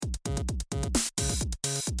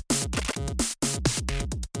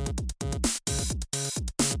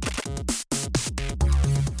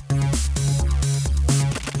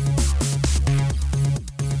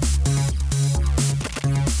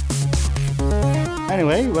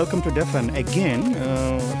Anyway, welcome to DEFN again.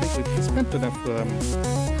 I think we spent enough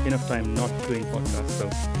time not doing podcasts, so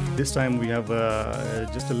this time we have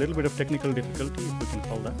just a little bit of technical difficulty, if we can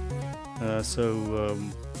call that.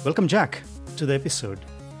 Welcome, Jack, to the episode.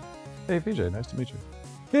 Hey, PJ, nice to meet you.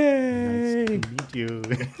 Hey, nice to meet you.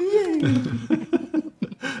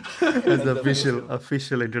 That's the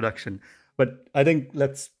official introduction. But I think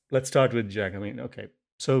let's start with Jack. I mean, okay,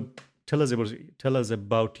 so. Tell us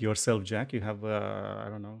about yourself, Jack. You have, I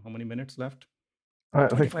don't know, how many minutes left?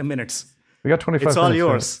 25 minutes. We got 25 minutes. It's all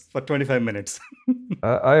yours for 25 minutes.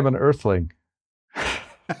 I am an earthling.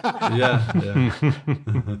 Yeah.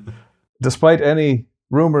 Despite any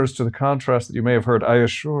rumors to the contrast that you may have heard, I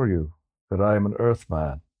assure you that I am an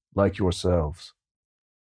earthman, like yourselves.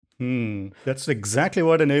 That's exactly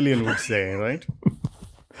what an alien would say, right?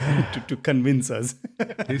 to convince us.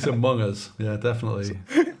 He's among us. Yeah, definitely.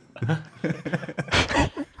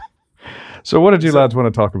 So what did you lads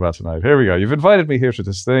want to talk about tonight? Here we go. You've invited me here to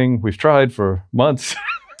this thing. We've tried for months.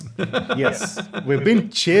 Yes, we've been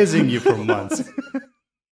chasing you for months.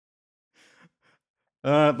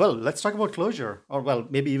 Well, let's talk about Clojure, or well,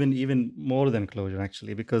 maybe even more than Clojure,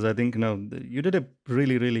 actually, because I think you did a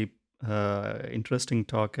really interesting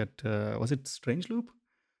talk at was it Strangeloop?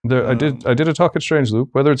 I did a talk at Strangeloop.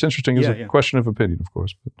 Whether it's interesting is a question of opinion, of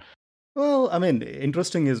course. But. Well, I mean,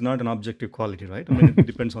 interesting is not an objective quality, right? I mean, it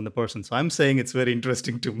depends on the person. So I'm saying it's very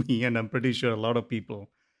interesting to me, and I'm pretty sure a lot of people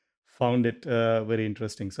found it very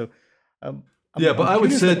interesting. So, I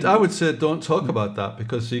would say don't talk about that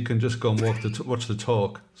because you can just go and watch the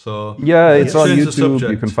talk. So yeah, it's on YouTube.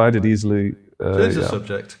 You can find it easily. Change the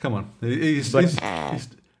subject. Come on,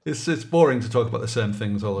 it's boring to talk about the same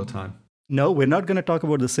things all the time. No, we're not going to talk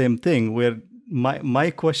about the same thing.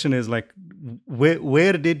 My question is like,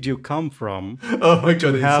 where did you come from? Oh my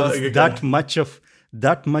God! To have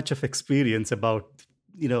that much of experience about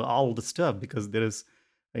all the stuff, because there is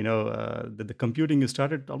the computing you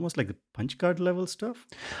started almost like the punch card level stuff.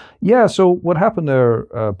 Yeah. So what happened there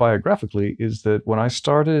biographically is that when I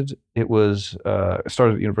started,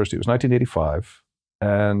 started at university. It was 1985.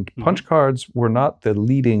 And punch cards were not the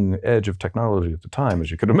leading edge of technology at the time, as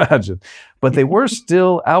you could imagine, but they were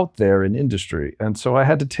still out there in industry. And so I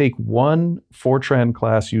had to take one Fortran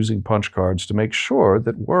class using punch cards to make sure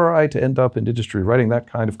that were I to end up in industry writing that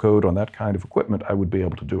kind of code on that kind of equipment, I would be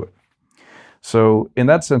able to do it. So in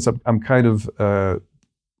that sense, I'm kind of a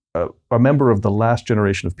member of the last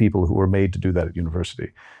generation of people who were made to do that at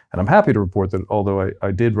university. And I'm happy to report that although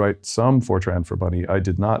I did write some Fortran for money, I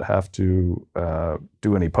did not have to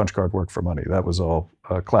do any punch card work for money. That was all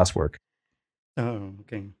classwork. Oh,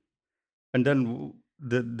 okay. And then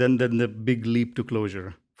the big leap to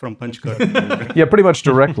Clojure from punch card. Yeah, pretty much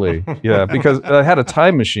directly. Yeah, because I had a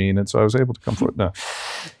time machine, and so I was able to come forward. No.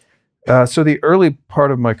 So the early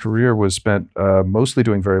part of my career was spent mostly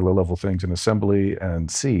doing very low-level things in assembly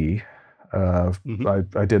and C. I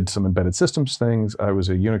did some embedded systems things. I was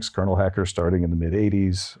a Unix kernel hacker starting in the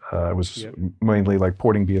mid-'80s. I was mainly like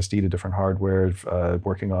porting BSD to different hardware,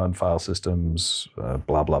 working on file systems,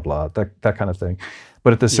 blah, blah, blah, that kind of thing.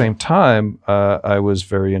 But at the same time, I was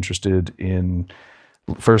very interested in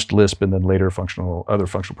first Lisp and then later other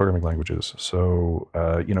functional programming languages. So,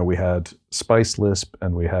 we had Spice Lisp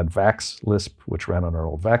and we had VAX Lisp, which ran on our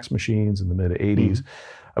old VAX machines in the mid-'80s.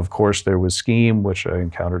 Of course, there was Scheme, which I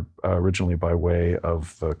encountered originally by way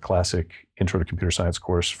of the classic Intro to Computer Science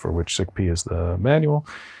course, for which SICP is the manual.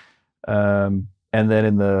 And then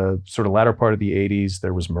in the sort of latter part of the 80s,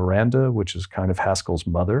 there was Miranda, which is kind of Haskell's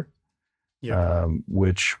mother,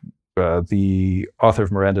 which the author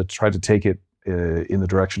of Miranda tried to take it in the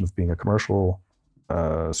direction of being a commercial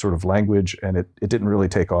sort of language, and it didn't really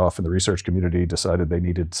take off, and the research community decided they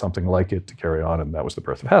needed something like it to carry on, and that was the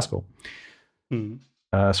birth of Haskell.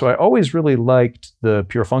 So I always really liked the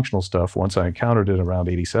pure functional stuff once I encountered it around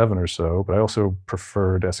 87 or so, but I also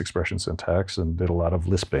preferred S-expression syntax and did a lot of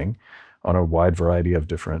Lisping on a wide variety of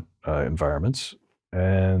different environments.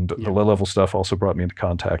 And the low-level stuff also brought me into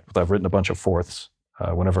contact with, I've written a bunch of forths.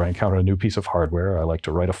 Whenever I encounter a new piece of hardware, I like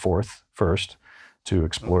to write a forth first to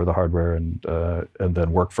explore the hardware and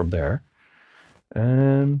then work from there.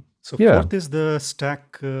 And so forth is the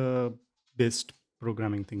stack-based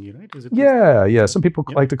programming thingy, right? Is it? Yeah. Some people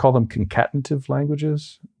like to call them concatenative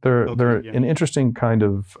languages. They're an interesting kind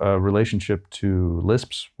of relationship to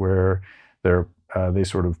Lisps, where they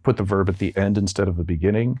sort of put the verb at the end instead of the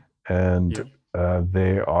beginning, and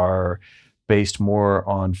they are based more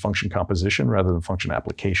on function composition rather than function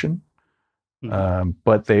application.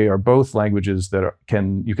 But they are both languages that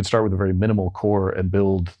you can start with a very minimal core and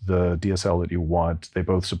build the DSL that you want. They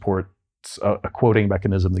both support a quoting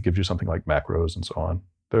mechanism that gives you something like macros and so on.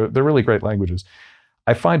 They're really great languages.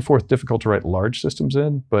 I find Forth difficult to write large systems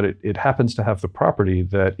in, but it happens to have the property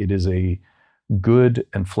that it is a good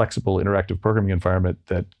and flexible interactive programming environment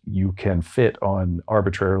that you can fit on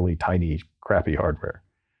arbitrarily tiny, crappy hardware.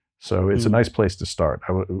 So it's a nice place to start.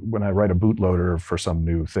 When I write a bootloader for some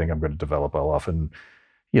new thing I'm going to develop, I'll often,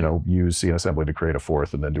 use CNAssembly to create a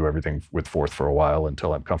Forth and then do everything with Forth for a while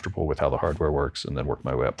until I'm comfortable with how the hardware works and then work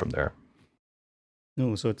my way up from there.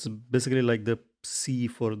 No, so it's basically like the C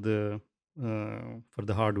for the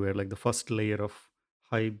hardware, like the first layer of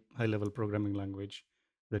high level programming language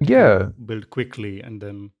that you can build quickly and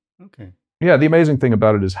then okay. Yeah, the amazing thing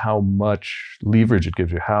about it is how much leverage it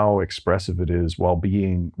gives you, how expressive it is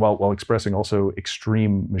while expressing also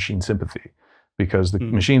extreme machine sympathy. Because the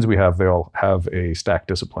machines we have, they all have a stack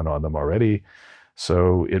discipline on them already.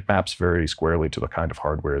 So it maps very squarely to the kind of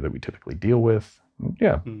hardware that we typically deal with.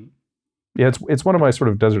 Yeah. Yeah, it's one of my sort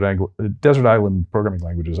of desert island programming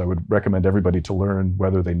languages. I would recommend everybody to learn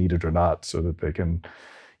whether they need it or not so that they can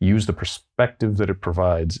use the perspective that it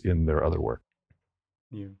provides in their other work.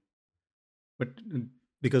 Yeah. But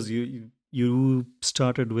because you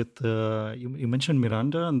started with you mentioned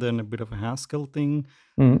Miranda and then a bit of a Haskell thing,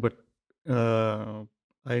 but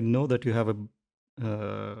I know that you have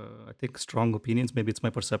I think strong opinions. Maybe it's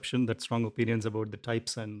my perception that strong opinions about the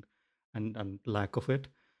types and lack of it.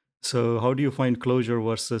 So how do you find Clojure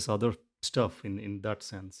versus other stuff in that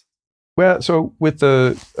sense? Well, so with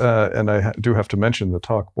the and I do have to mention the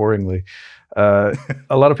talk boringly. A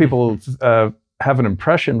lot of people have an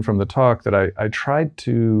impression from the talk that I tried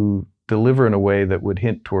to deliver in a way that would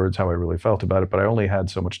hint towards how I really felt about it, but I only had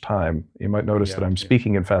so much time. You might notice that I'm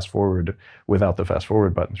speaking in fast forward without the fast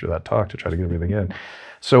forward button through that talk to try to get everything in.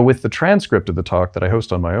 So with the transcript of the talk that I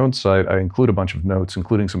host on my own site, I include a bunch of notes,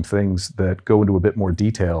 including some things that go into a bit more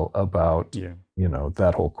detail about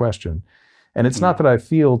that whole question. And it's not that I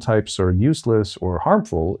feel types are useless or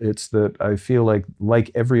harmful. It's that I feel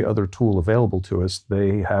like every other tool available to us,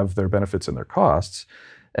 they have their benefits and their costs.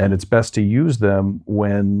 And it's best to use them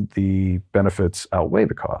when the benefits outweigh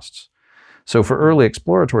the costs. So for early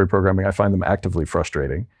exploratory programming, I find them actively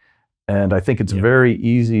frustrating. And I think it's very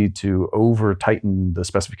easy to over-tighten the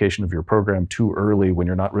specification of your program too early when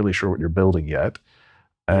you're not really sure what you're building yet.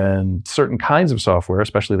 And certain kinds of software,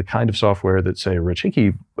 especially the kind of software that, say, Rich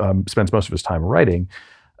Hickey spends most of his time writing,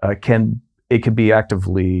 can be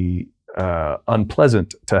actively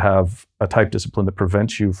unpleasant to have a type discipline that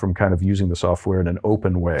prevents you from kind of using the software in an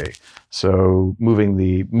open way. So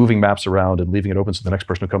moving maps around and leaving it open so the next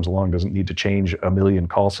person who comes along doesn't need to change a million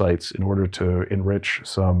call sites in order to enrich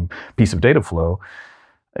some piece of data flow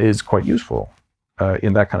is quite useful.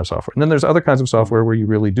 In that kind of software. And then there's other kinds of software where you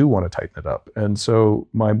really do want to tighten it up. And so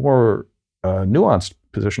my more nuanced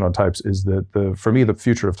position on types is that for me, the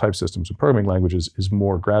future of type systems and programming languages is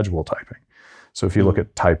more gradual typing. So if you look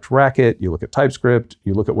at typed Racket, you look at TypeScript,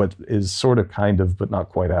 you look at what is sort of kind of, but not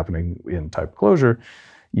quite happening in type Clojure,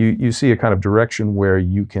 you see a kind of direction where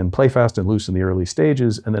you can play fast and loose in the early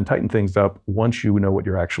stages and then tighten things up once you know what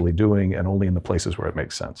you're actually doing and only in the places where it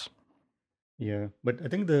makes sense. Yeah, but I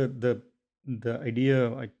think the idea,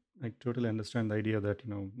 I totally understand the idea that,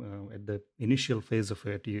 at the initial phase of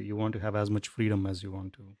it, you want to have as much freedom as you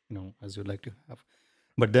want to, as you'd like to have.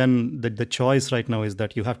 But then the choice right now is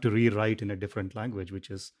that you have to rewrite in a different language, which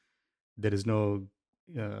is, there is no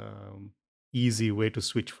easy way to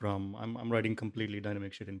switch from, I'm writing completely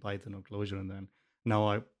dynamic shit in Python or Clojure, and then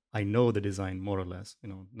now I know the design more or less,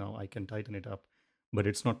 now I can tighten it up. But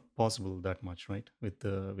it's not possible that much, right, with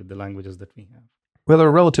the languages that we have. Well, there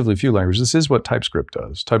are relatively few languages. This is what TypeScript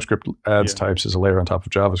does. TypeScript adds types as a layer on top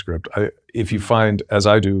of JavaScript. If you find, as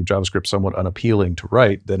I do, JavaScript somewhat unappealing to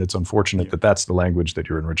write, then it's unfortunate that that's the language that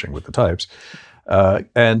you're enriching with the types.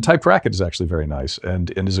 And typed Racket is actually very nice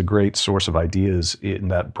and is a great source of ideas in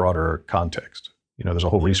that broader context. There's a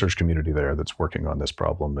whole research community there that's working on this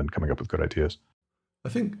problem and coming up with good ideas. I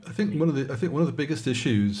think one of the biggest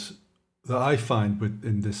issues that I find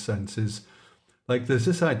in this sense is, there's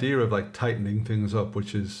this idea of tightening things up,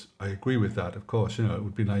 which is, I agree with that, of course. It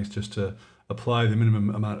would be nice just to apply the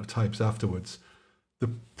minimum amount of types afterwards. The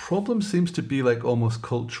problem seems to be almost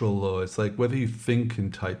cultural, though. It's whether you think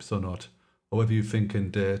in types or not, or whether you think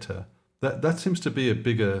in data. That seems to be a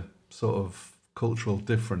bigger sort of cultural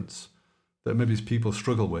difference that maybe people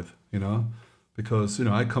struggle with, because,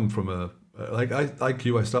 I come from like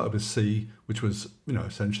you, I started with C, which was,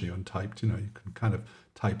 essentially untyped. You can kind of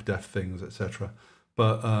type def things, etc.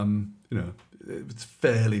 but it's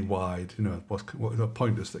fairly wide. What are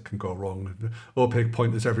pointers that can go wrong? Opaque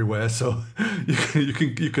pointers everywhere, so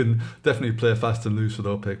you can definitely play fast and loose with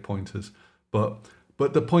opaque pointers. But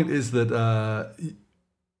the point is that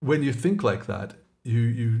when you think like that,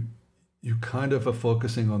 you kind of are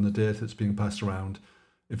focusing on the data that's being passed around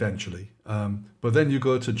eventually. But then you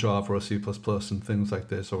go to Java or C++ and things like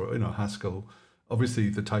this, or Haskell. Obviously,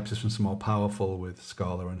 the type systems are more powerful with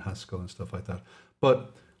Scala and Haskell and stuff like that.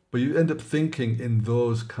 But you end up thinking in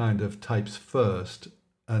those kind of types first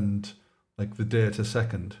and like the data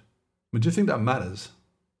second. Do you think that matters?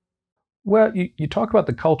 Well, you talk about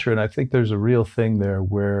the culture, and I think there's a real thing there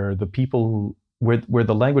where the people, where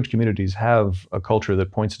the language communities have a culture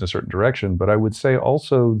that points in a certain direction. But I would say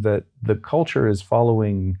also that the culture is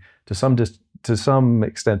following, to some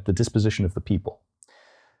extent, the disposition of the people.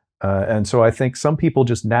 And so I think some people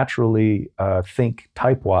just naturally think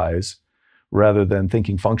type-wise rather than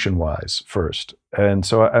thinking function-wise first. And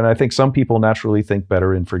I think some people naturally think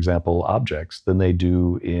better in, for example, objects than they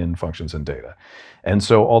do in functions and data. And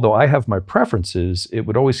so although I have my preferences, it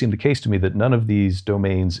would always seem the case to me that none of these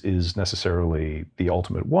domains is necessarily the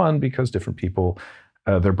ultimate one, because different people,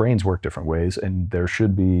 their brains work different ways, and there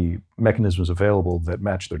should be mechanisms available that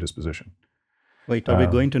match their disposition. Wait, are we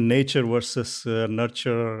going to nature versus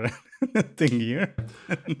nurture thing here?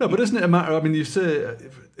 No, but isn't it a matter? I mean, you say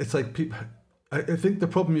it's like people. I think the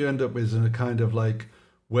problem you end up with is in a kind of like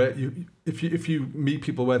where if you meet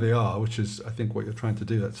people where they are, which is I think what you're trying to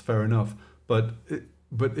do. That's fair enough. But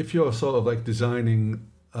if you're sort of like designing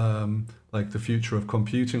like the future of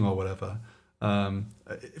computing or whatever,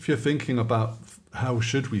 if you're thinking about how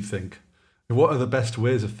should we think, what are the best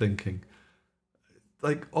ways of thinking,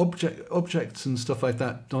 like objects and stuff like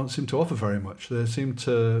that don't seem to offer very much. They seem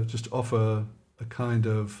to just offer a kind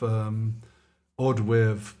of odd way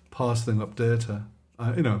of parceling up data.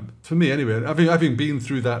 For me anyway, having been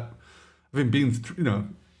through that,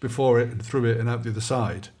 before it and through it and out the other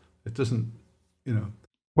side, it doesn't,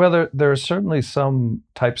 Well, there are certainly some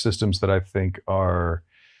type systems that I think are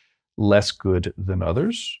less good than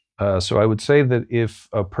others. So I would say that if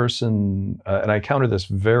a person, and I encounter this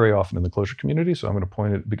very often in the Clojure community, so I'm going to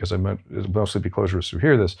point it, because it'll mostly be Clojurists who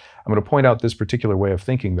hear this, I'm going to point out this particular way of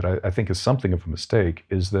thinking that I think is something of a mistake,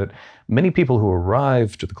 is that many people who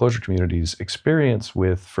arrive to the Clojure community's experience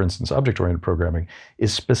with, for instance, object-oriented programming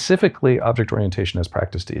is specifically object orientation as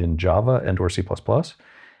practiced in Java and or C++.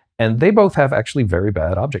 And they both have actually very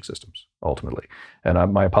bad object systems, ultimately.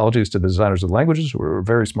 And my apologies to the designers of the languages, who are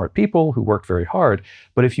very smart people who worked very hard.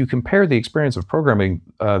 But if you compare the experience of programming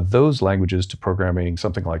those languages to programming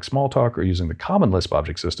something like Smalltalk or using the common Lisp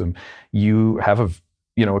object system, you have a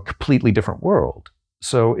completely different world.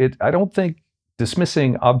 So I don't think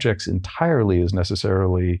dismissing objects entirely is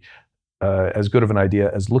necessarily as good of an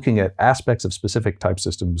idea as looking at aspects of specific type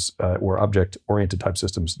systems or object-oriented type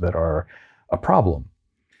systems that are a problem.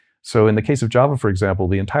 So in the case of Java, for example,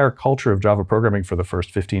 the entire culture of Java programming for the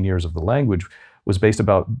first 15 years of the language was based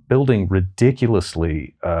about building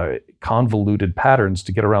ridiculously convoluted patterns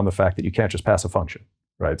to get around the fact that you can't just pass a function,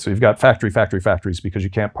 right? So you've got factories because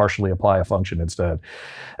you can't partially apply a function instead.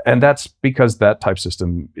 And that's because that type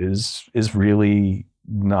system is really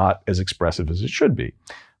not as expressive as it should be.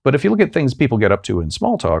 But if you look at things people get up to in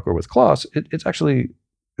Smalltalk or with Clos, it's actually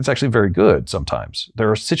very good sometimes.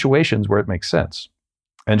 There are situations where it makes sense.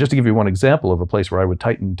 And just to give you one example of a place where I would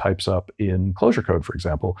tighten types up in Clojure code, for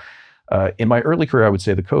example, in my early career, I would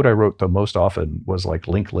say the code I wrote the most often was like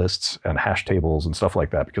linked lists and hash tables and stuff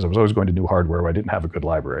like that, because I was always going to new hardware where I didn't have a good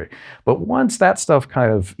library. But once that stuff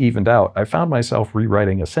kind of evened out, I found myself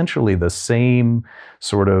rewriting essentially the same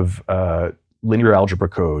sort of linear algebra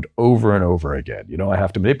code over and over again. I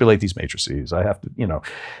have to manipulate these matrices. I have to,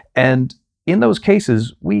 and in those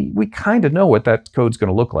cases, we kind of know what that code's going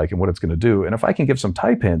to look like and what it's going to do. And if I can give some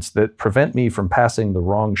type hints that prevent me from passing the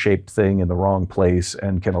wrong shaped thing in the wrong place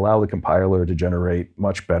and can allow the compiler to generate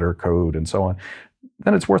much better code and so on,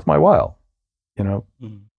 then it's worth my while,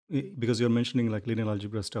 Because you're mentioning like linear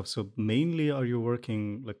algebra stuff. So mainly are you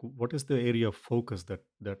working, like what is the area of focus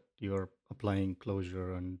that you're applying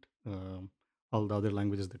Clojure and all the other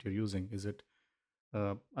languages that you're using? Is it,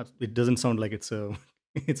 it doesn't sound like it's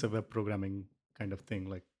a web programming kind of thing,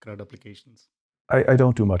 like CRUD applications. I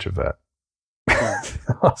don't do much of that.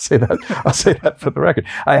 I'll say that for the record.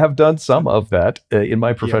 I have done some of that in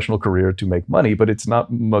my professional career to make money, but it's not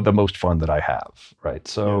the most fun that I have, right?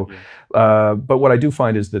 So, but what I do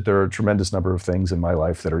find is that there are a tremendous number of things in my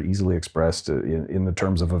life that are easily expressed in the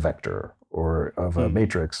terms of a vector or of a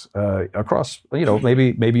matrix across,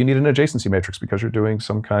 maybe you need an adjacency matrix because you're doing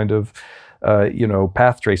some kind of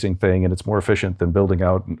path tracing thing, and it's more efficient than building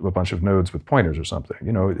out a bunch of nodes with pointers or something.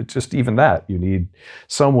 It's just even that. You need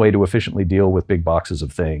some way to efficiently deal with big boxes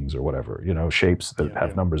of things or whatever, shapes that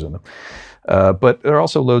have numbers in them. But there are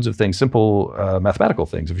also loads of things, simple mathematical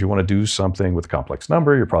things. If you want to do something with a complex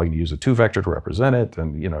number, you're probably going to use a 2-vector to represent it,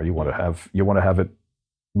 and you want to have it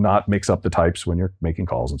not mix up the types when you're making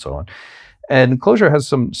calls and so on. And Clojure has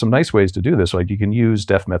some nice ways to do this. Like you can use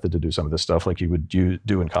def method to do some of this stuff, like you would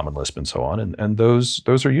do in Common Lisp and so on. And those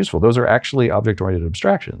are useful. Those are actually object-oriented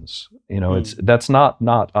abstractions. That's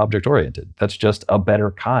not object-oriented. That's just a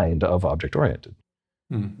better kind of object-oriented.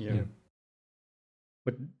 Yeah.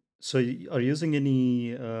 But so are you using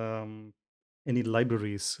any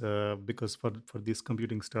libraries? Because for this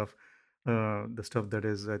computing stuff, the stuff that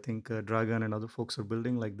is, I think, Dragon and other folks are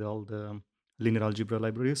building, like all the linear algebra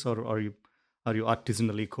libraries, or are you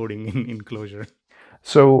artisanally coding in Clojure?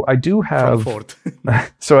 So I do have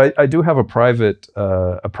I do have a private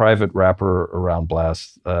wrapper around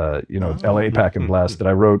Blast, LAPACK and Blast that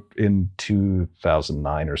I wrote in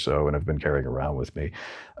 2009 or so and have been carrying around with me.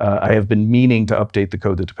 I have been meaning to update the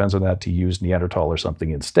code that depends on that to use Neanderthal or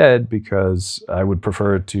something instead, because I would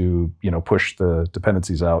prefer to push the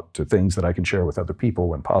dependencies out to things that I can share with other people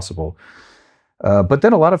when possible. But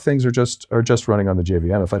then a lot of things are just running on the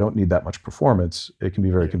JVM. If I don't need that much performance, it can be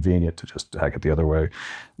very convenient to just hack it the other way.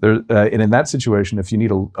 And in that situation, if you need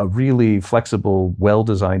a really flexible,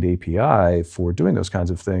 well-designed API for doing those kinds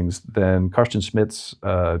of things, then Carsten Schmidt's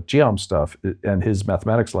Geom stuff and his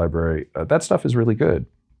mathematics library, that stuff is really good.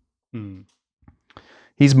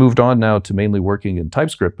 He's moved on now to mainly working in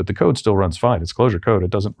TypeScript, but the code still runs fine. It's Clojure code. It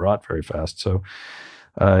doesn't rot very fast. So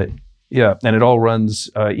yeah, and it all runs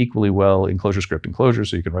equally well in ClojureScript and Clojure,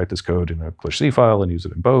 so you can write this code in a ClC file and use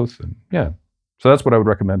it in both. And yeah, so that's what I would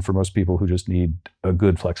recommend for most people who just need a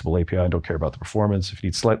good flexible API and don't care about the performance. If you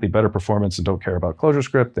need slightly better performance and don't care about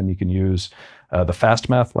ClojureScript, then you can use the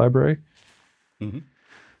FastMath library,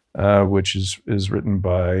 which is written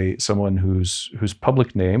by someone whose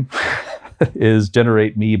public name is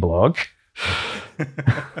Generate Me Blog.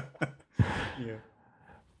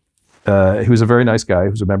 Who's a very nice guy,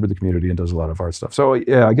 who's a member of the community and does a lot of art stuff. So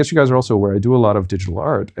yeah, I guess you guys are also aware I do a lot of digital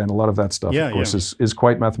art, and a lot of that stuff, of course, is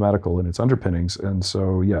quite mathematical in its underpinnings. And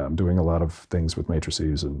so yeah, I'm doing a lot of things with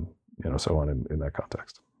matrices and so on in that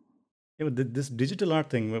context. Yeah, but this digital art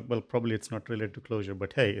thing, well, probably it's not related to Clojure,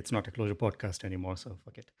 but hey, it's not a Clojure podcast anymore, so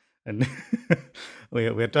fuck it. And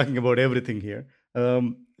we're talking about everything here.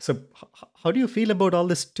 So how do you feel about all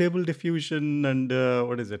this stable diffusion and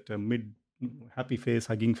what is it, happy face,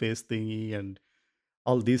 hugging face thingy, and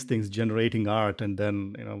all these things generating art? And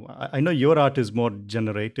then I know your art is more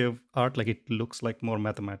generative art, like it looks like more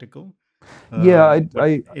mathematical. Yeah,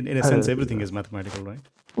 in a sense, everything is mathematical, right?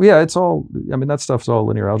 Yeah, it's all. I mean, that stuff's all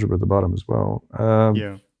linear algebra at the bottom as well.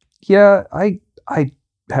 Yeah, I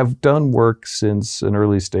have done work since an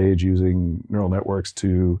early stage using neural networks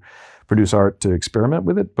to produce art to experiment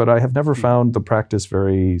with it, but I have never found the practice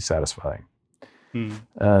very satisfying.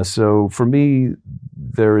 So for me,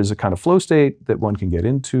 there is a kind of flow state that one can get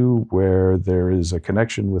into where there is a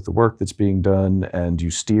connection with the work that's being done, and you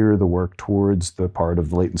steer the work towards the part of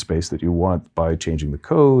the latent space that you want by changing the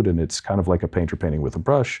code, and it's kind of like a painter painting with a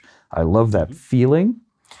brush. I love that feeling.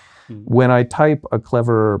 When I type a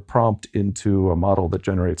clever prompt into a model that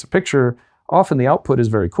generates a picture, often the output is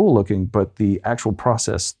very cool looking, but the actual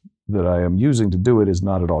process that I am using to do it is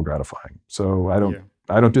not at all gratifying. So I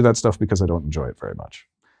don't do that stuff because I don't enjoy it very much.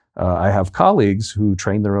 I have colleagues who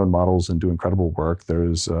train their own models and do incredible work.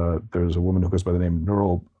 There's a woman who goes by the name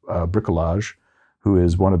Neural Bricolage, who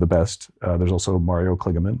is one of the best. There's also Mario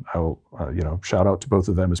Kligerman. I'll shout out to both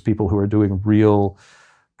of them as people who are doing real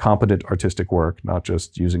competent artistic work, not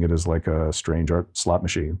just using it as like a strange art slot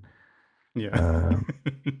machine. Yeah.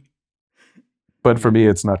 But for me,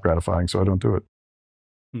 it's not gratifying, so I don't do it.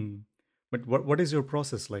 But what is your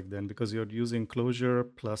process like then? Because you're using Clojure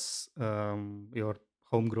plus your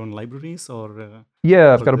homegrown libraries, or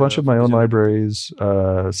yeah, I've got a bunch of my own libraries,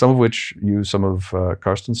 some of which use some of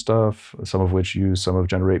Carsten stuff, some of which use some of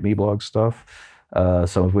Generate Me blog stuff,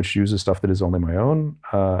 some of which uses stuff that is only my own.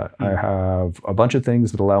 I have a bunch of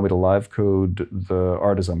things that allow me to live code the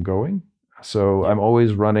art as I'm going. So I'm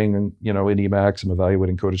always running, in Emacs, I'm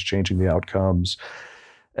evaluating code, it's changing the outcomes.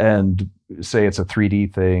 And say it's a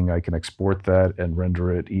 3D thing, I can export that and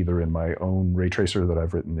render it either in my own ray tracer that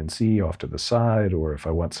I've written in C off to the side, or if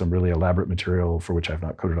I want some really elaborate material for which I've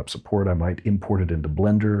not coded up support, I might import it into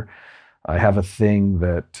Blender. I have a thing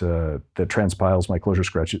that transpiles my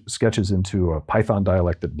Clojure sketches into a Python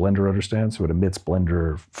dialect that Blender understands, so it emits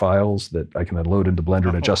Blender files that I can then load into Blender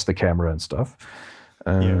and adjust the camera and stuff.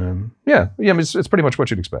 Yeah. I mean, it's pretty much what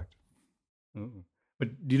you'd expect. Oh. But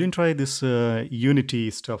you didn't try this Unity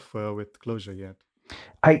stuff with Clojure yet?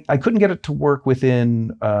 I couldn't get it to work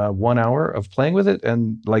within 1 hour of playing with it,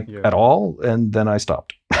 and at all, and then I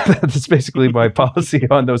stopped. That's basically my policy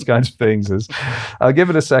on those kinds of things. Is I'll give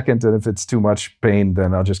it a second, and if it's too much pain,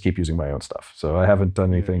 then I'll just keep using my own stuff. So I haven't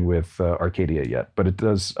done anything with Arcadia yet, but it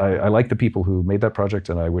does. I like the people who made that project,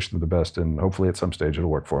 and I wish them the best. And hopefully, at some stage, it'll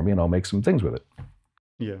work for me, and I'll make some things with it.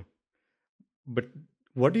 Yeah, but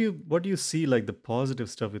what do you see like the positive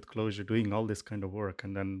stuff with Clojure doing all this kind of work,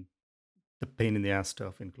 and then the pain in the ass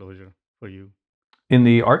stuff in Clojure for you? In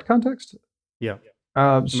the art context? Yeah.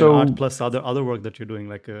 So art plus other work that you're doing,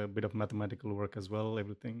 like a bit of mathematical work as well,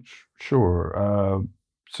 everything. Sure.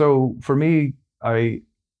 So for me, I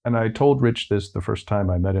told Rich this the first time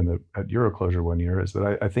I met him at Euroclosure one year, is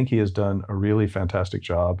that I think he has done a really fantastic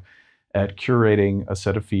job at curating a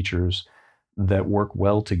set of features that work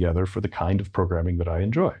well together for the kind of programming that I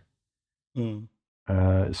enjoy.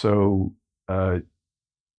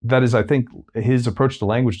 That is, I think, his approach to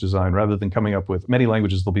language design. Rather than coming up with many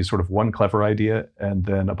languages, there'll be sort of one clever idea and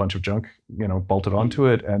then a bunch of junk, bolted onto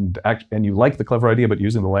it, and you like the clever idea, but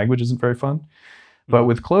using the language isn't very fun. But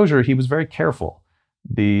with Clojure, he was very careful.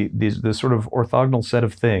 The sort of orthogonal set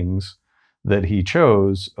of things that he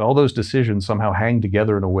chose, all those decisions somehow hang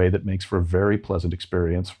together in a way that makes for a very pleasant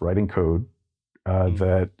experience writing code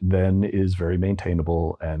that then is very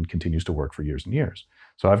maintainable and continues to work for years and years.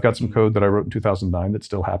 So I've got some code that I wrote in 2009 that's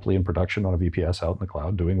still happily in production on a VPS out in the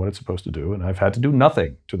cloud doing what it's supposed to do. And I've had to do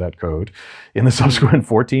nothing to that code in the subsequent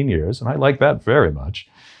 14 years. And I like that very much.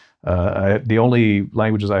 The only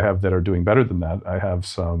languages I have that are doing better than that, I have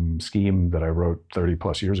some scheme that I wrote 30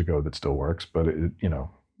 plus years ago that still works, but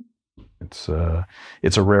it's a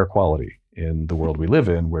rare quality in the world we live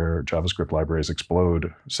in, where JavaScript libraries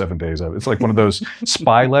explode 7 days out. It's like one of those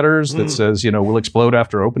spy letters that says, will explode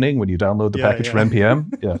after opening when you download the package from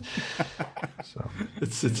NPM. Yeah. So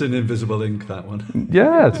it's an invisible ink, that one.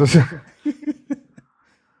 Yeah.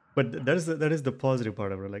 But that is the positive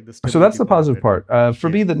part of it, like this. So that's the positive part. For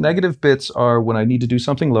me, the negative bits are when I need to do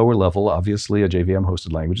something lower level. Obviously, a JVM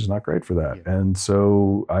hosted language is not great for that, and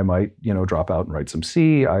so I might, drop out and write some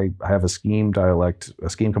C. I have a scheme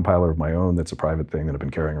compiler of my own that's a private thing that I've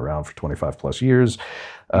been carrying around for 25 plus years.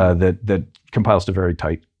 That compiles to very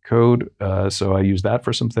tight code. So I use that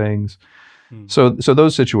for some things. So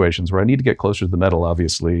those situations where I need to get closer to the metal,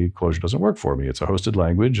 obviously, Clojure doesn't work for me. It's a hosted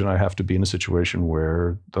language, and I have to be in a situation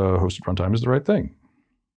where the hosted runtime is the right thing.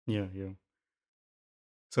 Yeah.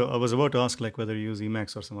 So I was about to ask, whether you use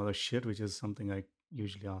Emacs or some other shit, which is something I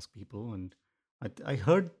usually ask people. And I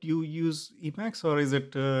heard you use Emacs, or is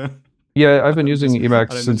it... Yeah, I've been using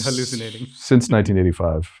Emacs since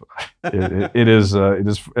 1985. It is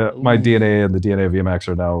my DNA and the DNA of Emacs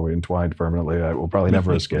are now entwined permanently. I will probably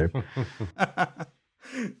never escape.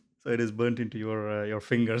 So it is burnt into your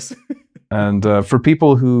fingers. And for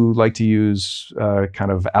people who like to use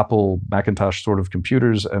kind of Apple Macintosh sort of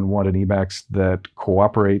computers and want an Emacs that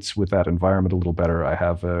cooperates with that environment a little better, I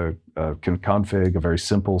have a config, a very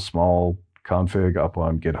simple, small config up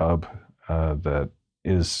on GitHub that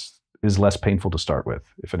is less painful to start with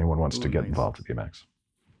if anyone wants to get involved with Emacs.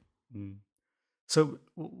 So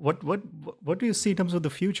what do you see in terms of the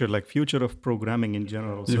future, like future of programming in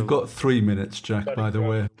general? You've got 3 minutes, Jack, by the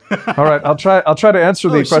way. All right, I'll try to answer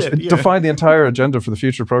the question, define the entire agenda for the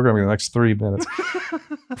future of programming in the next 3 minutes.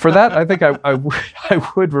 For that, I think I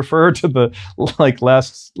would refer to the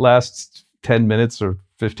last 10 minutes or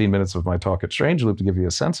 15 minutes of my talk at Strangeloop to give you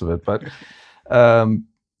a sense of it. But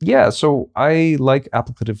so I like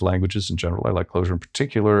applicative languages in general. I like Clojure in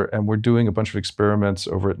particular, and we're doing a bunch of experiments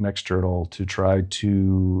over at NextJournal to try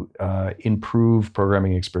to improve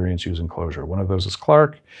programming experience using Clojure. One of those is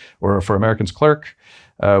Clark, or for Americans, Clerk,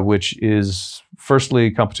 which is firstly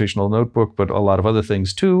computational notebook, but a lot of other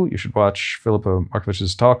things too. You should watch Philippa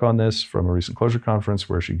Markovich's talk on this from a recent Clojure conference,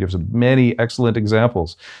 where she gives many excellent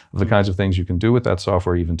examples of the kinds of things you can do with that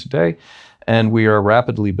software even today. And we are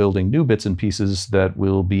rapidly building new bits and pieces that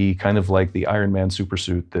will be kind of like the Iron Man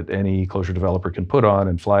supersuit that any Clojure developer can put on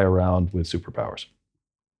and fly around with superpowers.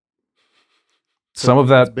 So some of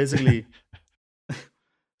that it's basically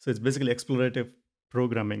so it's basically explorative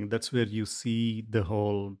programming. That's where you see the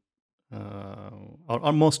whole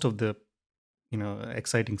or most of the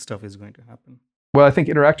exciting stuff is going to happen. Well, I think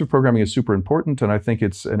interactive programming is super important, and I think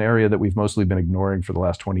it's an area that we've mostly been ignoring for the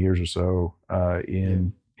last 20 years or so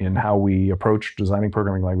in how we approach designing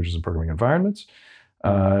programming languages and programming environments.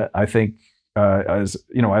 I think as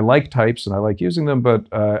you know, I like types and I like using them, but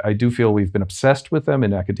I do feel we've been obsessed with them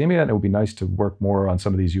in academia, and it would be nice to work more on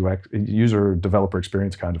some of these UX, user developer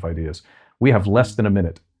experience kind of ideas. We have less than a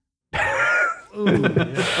minute. Ooh,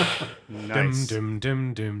 Dim, nice. dim,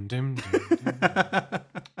 dim, dim, dim, dim.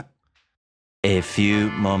 A few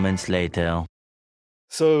moments later.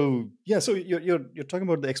 So yeah, so you're talking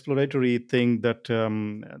about the exploratory thing that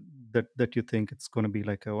that you think it's going to be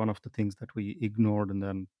like one of the things that we ignored, and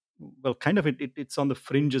then well, kind of it's on the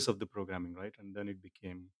fringes of the programming, right? And then it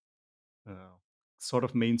became uh, sort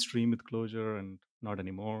of mainstream with Clojure, and not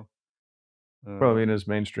anymore. Well, I mean, Um, as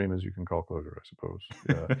mainstream as you can call Clojure, I suppose.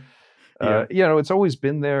 Yeah. yeah. You know, it's always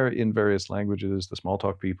been there in various languages. The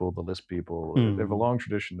Smalltalk people, the Lisp people, they have a Mm, long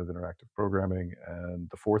tradition of interactive programming. And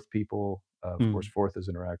the Forth people, of course, mm, Forth is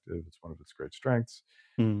interactive. It's one of its great strengths.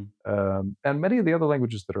 mm, And many of the other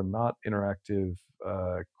languages that are not interactive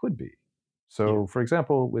could be. yeah. So, for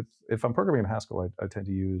example, with if I'm programming in Haskell, I tend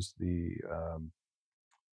to use the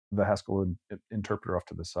Haskell interpreter off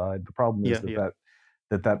to the side. The problem is Yeah. Yeah.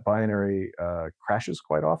 that binary crashes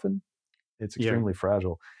quite often. It's Yeah. extremely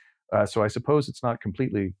fragile. So I suppose it's not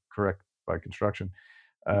completely correct by construction.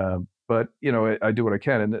 But you know, I do what I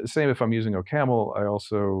can, and the same if I'm using OCaml. I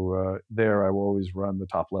also there I will always run the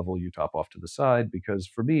top level utop off to the side because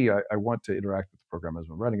for me, I want to interact with the program as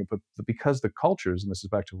I'm running it. But because the cultures, and this is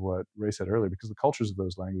back to what Ray said earlier, because the cultures of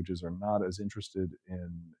those languages are not as interested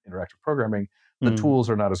in interactive programming, the Mm, tools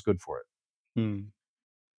are not as good for it. mm.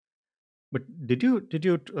 But did you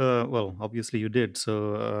well, obviously you did.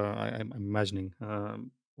 So I'm imagining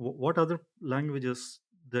what other languages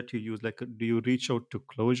that you use? Like, do you reach out to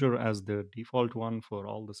Clojure as the default one for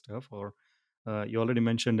all the stuff, or you already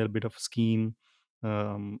mentioned a bit of Scheme?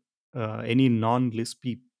 Um, any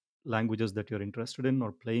non-Lispy languages that you're interested in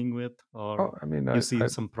or playing with, or Oh, I mean, you see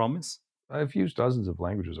some promise? I've used dozens of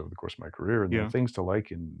languages over the course of my career, and there are Yeah. things to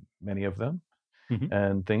like in many of them, Hmm.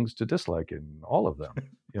 and things to dislike in all of them.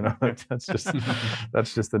 You know, that's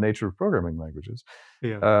just the nature of programming languages.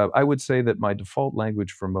 Yeah. I would say that my default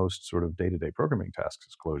language for most sort of day-to-day programming tasks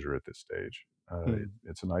is Clojure at this stage. Mm,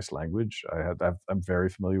 It's a nice language. I'm very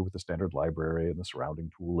familiar with the standard library and the surrounding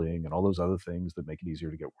tooling and all those other things that make it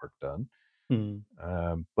easier to get work done. mm,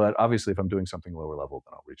 But obviously, if I'm doing something lower level,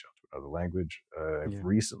 then I'll reach out to another language. I've yeah.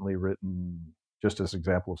 recently written, just as an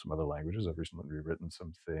example of some other languages, I've recently rewritten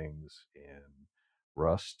some things in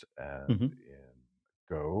Rust and Hmm. in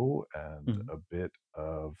Go and Hmm. a bit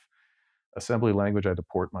of assembly language. I had to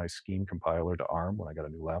port my Scheme compiler to ARM when I got a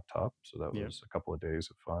new laptop. So that Yeah. was a couple of days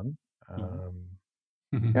of fun.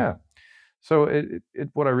 Hmm. Yeah. So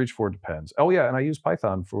what I reach for depends. Oh yeah, and I use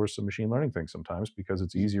Python for some machine learning things sometimes because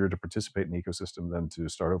it's easier to participate in the ecosystem than to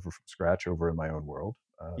start over from scratch over in my own world.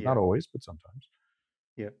 Not Yeah. always, but sometimes.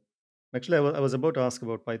 Yeah. Actually, I was about to ask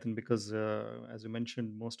about Python because, as you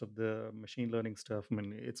mentioned, most of the machine learning stuff, I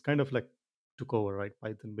mean, it's kind of like took over, right?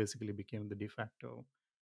 Python basically became the de facto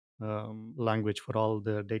language for all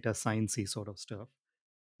the data sciencey sort of stuff.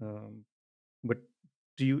 Um, but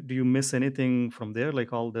do you miss anything from there,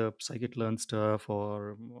 like all the scikit-learn stuff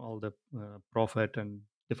or all the Prophet and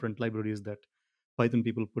different libraries that Python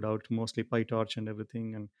people put out, mostly PyTorch and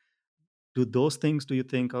everything? And do those things, do you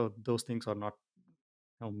think, oh, those things are not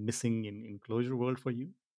missing in Clojure world for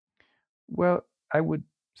you? Well, I would.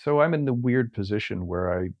 So I'm in the weird position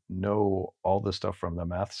where I know all the stuff from the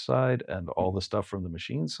math side and all Mm, the stuff from the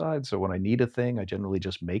machine side. So when I need a thing, I generally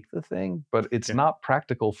just make the thing. But it's okay. not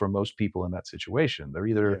practical for most people in that situation. They're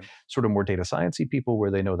either Yeah. sort of more data sciencey people where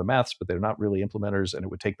they know the maths, but they're not really implementers, and it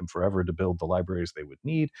would take them forever to build the libraries they would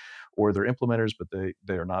need, or they're implementers, but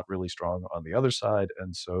they are not really strong on the other side,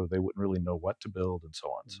 and so they wouldn't really know what to build and so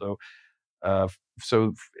on. Mm,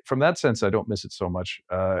 From that sense, I don't miss it so much.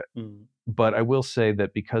 mm, But I will say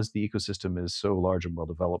that because the ecosystem is so large and well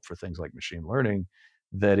developed for things like machine learning,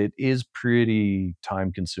 that it is pretty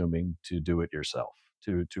time consuming to do it yourself,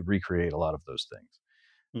 to recreate a lot of those things.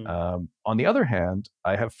 mm, On the other hand,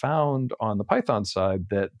 I have found on the Python side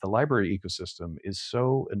that the library ecosystem is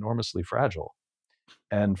so enormously fragile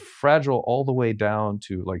and fragile all the way down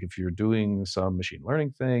to like if you're doing some machine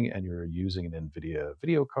learning thing and you're using an NVIDIA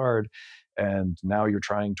video card and now you're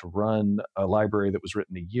trying to run a library that was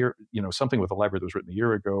written a year, you know, something with a library that was written a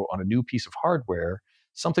year ago on a new piece of hardware,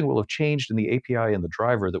 something will have changed in the API and the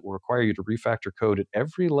driver that will require you to refactor code at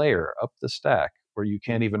every layer up the stack where you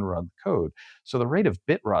can't mm. even run the code. So the rate of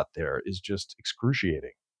bit rot there is just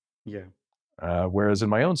excruciating. Yeah. Whereas in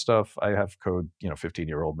my own stuff, I have code, you know,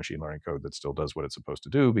 15-year-old machine learning code that still does what it's supposed to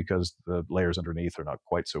do because the layers underneath are not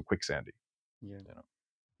quite so quicksandy. Yeah. You know.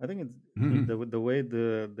 I think it's Mhm. the way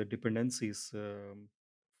the dependencies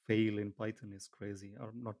fail in Python is crazy,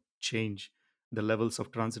 or not change. the levels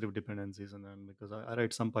of transitive dependencies, and then because I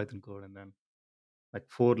write some Python code, and then like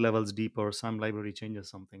 4 levels deeper, some library changes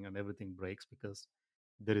something, and everything breaks because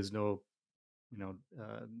there is no you know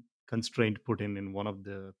constraint put in one of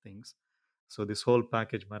the things. So this whole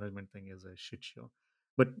package management thing is a shit show.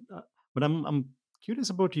 But I'm curious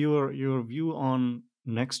about your view on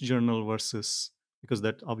next journal versus, because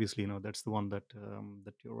that obviously that's the one that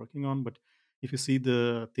you're working on. But if you see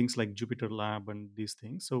the things like Jupyter Lab and these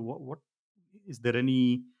things, so what is there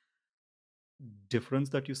any difference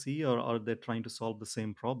that you see, or are they trying to solve the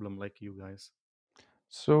same problem like you guys?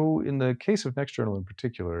 So in the case of NextJournal in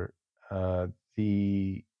particular, uh,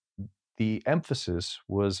 the the emphasis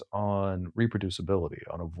was on reproducibility,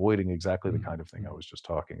 on avoiding exactly the kind of thing I was just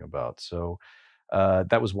talking about. So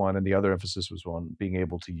that was one, and the other emphasis was on being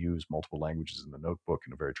able to use multiple languages in the notebook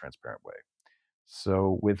in a very transparent way.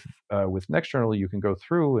 So with NextJournal, you can go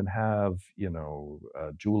through and have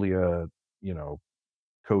Julia, you know,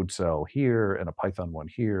 code cell here and a Python one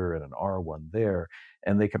here and an R one there,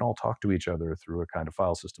 and they can all talk to each other through a kind of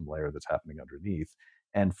file system layer that's happening underneath.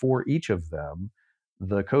 And for each of them,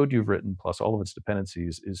 the code you've written plus all of its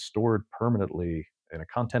dependencies is stored permanently in a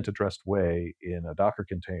content addressed way in a Docker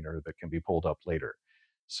container that can be pulled up later.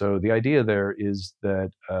 So the idea there is that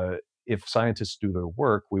if scientists do their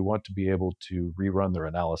work, we want to be able to rerun their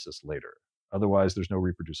analysis later. Otherwise, there's no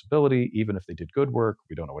reproducibility. Even if they did good work,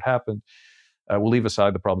 we don't know what happened. We'll leave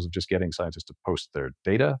aside the problems of just getting scientists to post their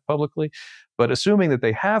data publicly. But assuming that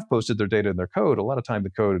they have posted their data in their code, a lot of time the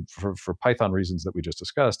code, for Python reasons that we just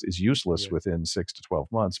discussed, is useless Yeah. within 6 to 12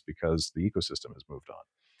 months because the ecosystem has moved on.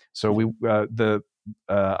 So Yeah.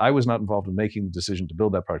 I was not involved in making the decision to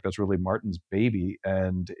build that product. That's really Martin's baby,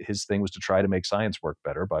 and his thing was to try to make science work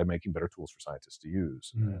better by making better tools for scientists to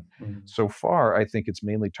use. So far, I think it's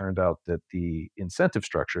mainly turned out that the incentive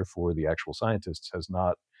structure for the actual scientists has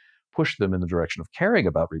not pushed them in the direction of caring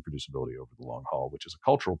about reproducibility over the long haul, which is a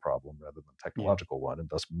cultural problem rather than a Yeah. technological one, and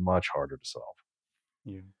thus much harder to solve.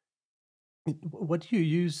 Yeah. What do you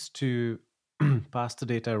use to pass the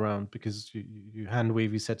data around? Because you hand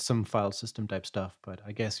wave, you said some file system type stuff, but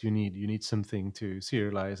I guess you need something to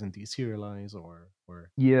serialize and deserialize, or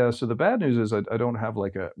Yeah, so the bad news is I don't have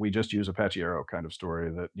like we just use Apache Arrow kind of story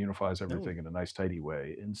that unifies No. everything in a nice tidy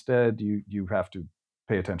way. Instead, you have to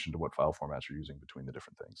pay attention to what file formats you're using between the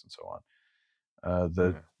different things and so on.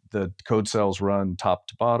 The code cells run top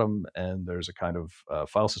to bottom, and there's a kind of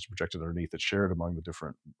file system projected underneath that's shared among the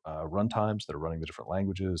different runtimes that are running the different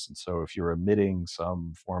languages. And so, if you're emitting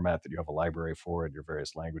some format that you have a library for in your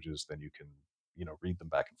various languages, then you can read them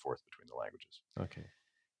back and forth between the languages. okay.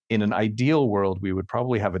 In an ideal world, we would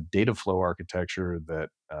probably have a data flow architecture that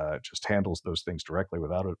just handles those things directly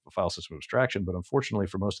without a file system abstraction. But unfortunately,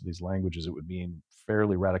 for most of these languages, it would mean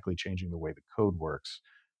fairly radically changing the way the code works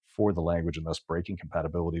for the language and thus breaking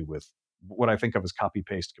compatibility with what I think of as copy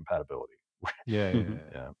paste compatibility. Yeah,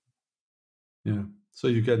 Yeah. Yeah. So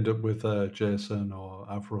you could end up with JSON or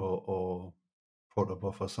Avro or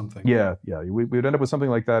Protobuf or something. Yeah. We would end up with something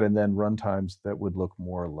like that, and then runtimes that would look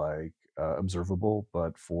more like observable,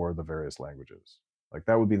 but for the various languages. Like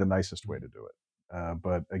that would be the nicest way to do it.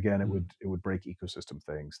 But again, it would break ecosystem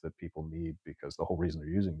things that people need, because the whole reason they're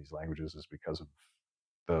using these languages is because of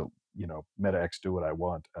the meta X do what I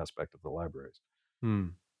want aspect of the libraries.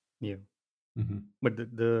 Yeah. Mm-hmm. But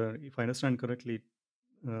the if I understand correctly,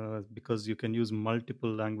 because you can use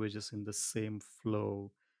multiple languages in the same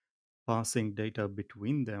flow, passing data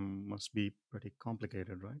between them must be pretty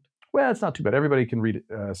complicated, right? Well, it's not too bad. Everybody can read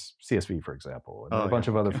CSV, for example, and there are a bunch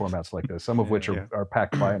of other formats like this, some of which Yeah. are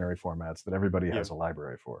packed binary formats that everybody has Yeah. a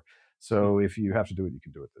library for. So if you have to do it, you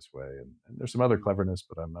can do it this way. And there's some other cleverness,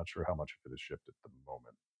 but I'm not sure how much of it is shipped at the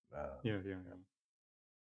moment. Yeah.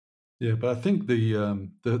 Yeah, but I think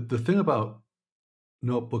the thing about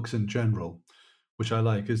notebooks in general, which I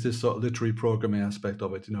like, is this sort of literary programming aspect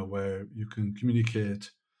of it. Where you can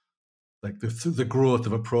communicate like the growth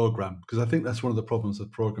of a program. Because I think that's one of the problems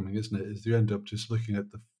of programming, isn't it? Is you end up just looking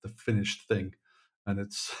at the finished thing, and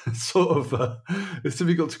it's sort of it's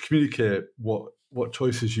difficult to communicate what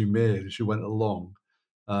choices you made as you went along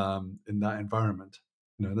in that environment.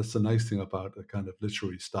 That's the nice thing about a kind of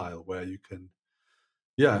literary style, where you can,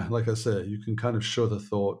 yeah, like I say, you can kind of show the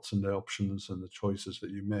thoughts and the options and the choices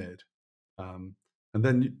that you made. And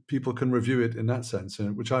then people can review it in that sense,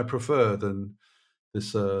 which I prefer than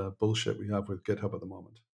this bullshit we have with GitHub at the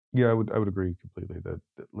moment. Yeah, I would agree completely that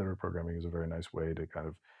literary programming is a very nice way to kind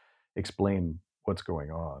of explain what's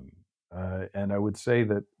going on. And I would say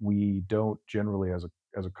that we don't generally, as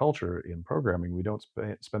a culture in programming, we don't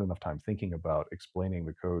spend enough time thinking about explaining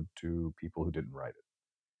the code to people who didn't write it.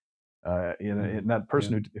 And that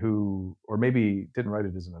person who, or maybe didn't write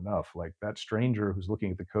it isn't enough. Like that stranger who's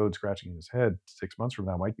looking at the code, scratching his head 6 months from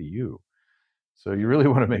now might be you. So you really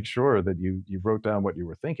want to make sure that you wrote down what you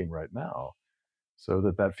were thinking right now, so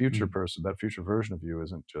that future person, that future version of you,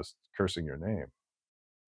 isn't just cursing your name.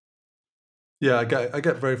 Yeah, I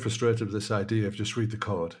get very frustrated with this idea of just read the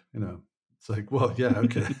code. It's like, well, yeah,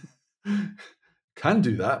 okay. Can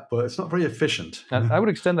do that, but it's not very efficient. And I would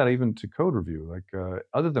extend that even to code review. Like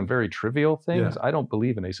other than very trivial things, Yeah. I don't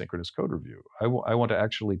believe in asynchronous code review. I want to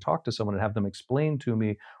actually talk to someone and have them explain to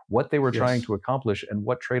me what they were trying to accomplish and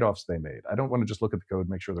what trade-offs they made. I don't want to just look at the code and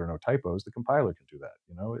make sure there are no typos. The compiler can do that.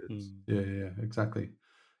 Yeah, exactly.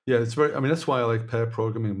 Yeah, it's very. I mean, that's why I like pair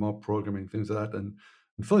programming, mob programming, things like that. And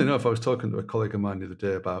funny enough, I was talking to a colleague of mine the other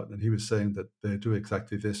day about, and he was saying that they do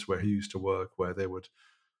exactly this where he used to work, where they would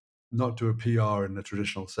not do a PR in the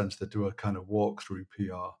traditional sense. They do a kind of walkthrough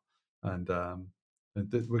PR, and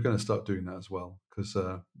we're going to start doing that as well, because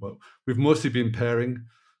well, we've mostly been pairing,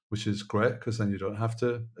 which is great because then you don't have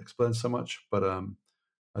to explain so much. But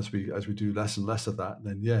as we do less and less of that,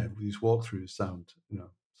 then these walkthroughs sound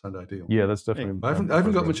ideal. Yeah, that's definitely. I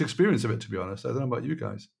haven't got much experience of it, to be honest. I don't know about you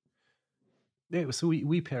guys. Yeah, so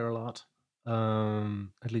we pair a lot,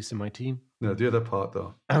 at least in my team. No, the other part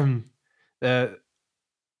though.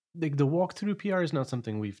 The walkthrough PR is not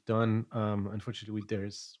something we've done. Unfortunately,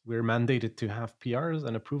 we're mandated to have PRs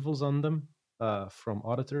and approvals on them from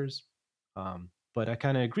auditors. But I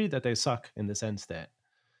kind of agree that they suck in the sense that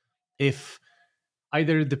if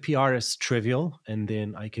either the PR is trivial and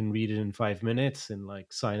then I can read it in 5 minutes and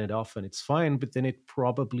like sign it off and it's fine, but then it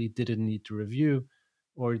probably didn't need to review,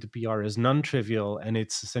 or the PR is non-trivial and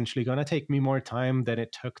it's essentially going to take me more time than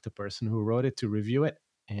it took the person who wrote it to review it.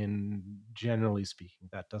 And generally speaking,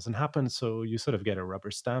 that doesn't happen. So you sort of get a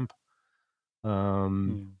rubber stamp.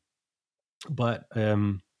 But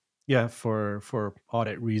yeah, for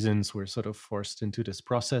audit reasons, we're sort of forced into this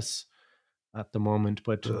process at the moment.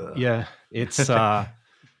 But yeah, it's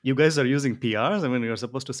you guys are using PRs. I mean, you're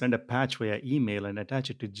supposed to send a patch via email and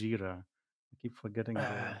attach it to Jira. I keep forgetting.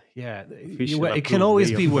 Yeah, it can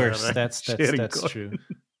always be worse. That's true.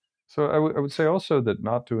 So I would say also that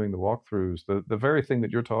not doing the walkthroughs, the very thing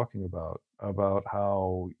that you're talking about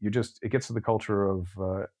how it gets to the culture of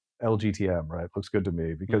LGTM, right? Looks good to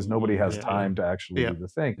me, because nobody has time to actually do the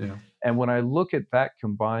thing. Yeah. And when I look at that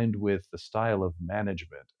combined with the style of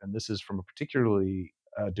management, and this is from a particularly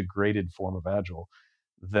degraded form of Agile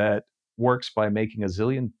that works by making a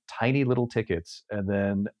zillion tiny little tickets, and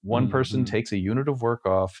then one person takes a unit of work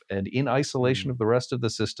off and in isolation of the rest of the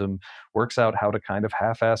system works out how to kind of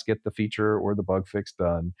half-ass get the feature or the bug fix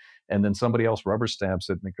done, and then somebody else rubber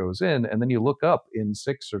stamps it and it goes in, and then you look up in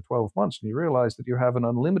 6 or 12 months and you realize that you have an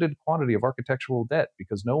unlimited quantity of architectural debt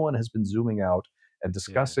because no one has been zooming out and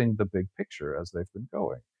discussing the big picture as they've been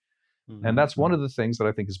going. And that's one of the things that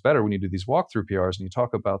I think is better when you do these walkthrough PRs and you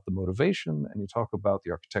talk about the motivation and you talk about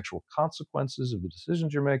the architectural consequences of the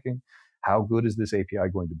decisions you're making. How good is this API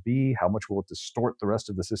going to be? How much will it distort the rest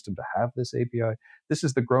of the system to have this API? This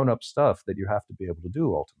is the grown-up stuff that you have to be able to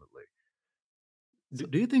do ultimately.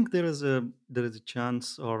 Do you think there is a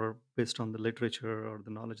chance, or based on the literature or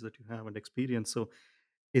the knowledge that you have and experience, so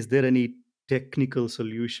is there any technical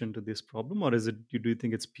solution to this problem, or do you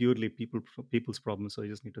think it's purely people's problem, so you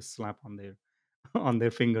just need to slap on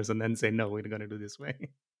their fingers and then say, no, we're going to do this way?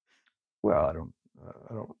 Well, I don't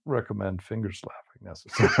recommend finger slapping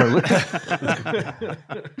necessarily.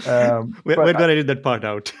 We're going to edit that part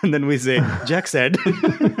out, and then we say, Jack said.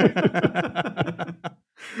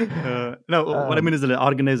 No, what I mean is that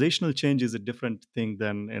organizational change is a different thing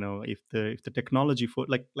than, if the technology for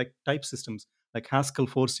like type systems, like Haskell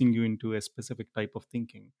forcing you into a specific type of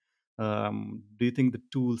thinking. Do you think the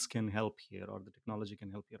tools can help here, or the technology can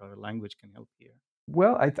help here, or a language can help here?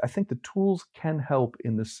 Well, I think the tools can help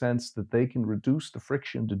in the sense that they can reduce the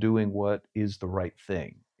friction to doing what is the right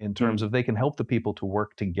thing, in terms of they can help the people to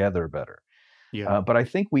work together better. Yeah. But I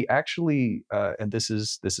think we actually, and this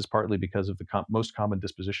is partly because of the most common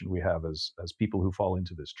disposition we have as people who fall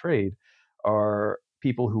into this trade, are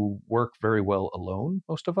people who work very well alone,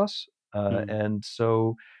 most of us. And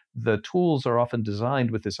so the tools are often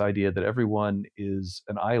designed with this idea that everyone is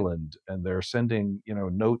an island and they're sending,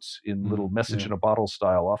 notes in little message in a bottle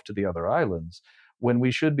style off to the other islands, when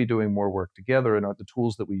we should be doing more work together, and the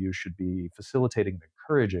tools that we use should be facilitating and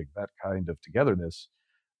encouraging that kind of togetherness.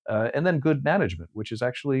 And then good management, which is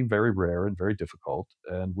actually very rare and very difficult,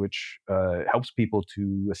 and which helps people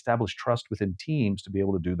to establish trust within teams to be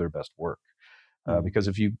able to do their best work. Because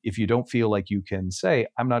if you don't feel like you can say,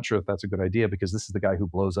 I'm not sure if that's a good idea because this is the guy who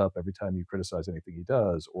blows up every time you criticize anything he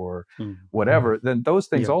does or whatever, then those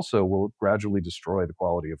things also will gradually destroy the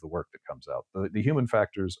quality of the work that comes out. The human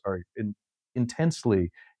factors are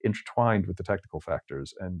intensely intertwined with the technical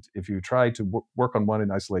factors. And if you try to work on one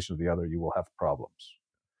in isolation of the other, you will have problems.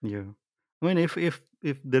 Yeah. I mean, if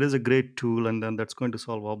there is a great tool and then that's going to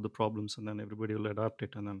solve all the problems and then everybody will adopt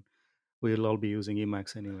it and then we'll all be using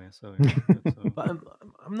Emacs anyway. So But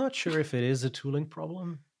I'm not sure if it is a tooling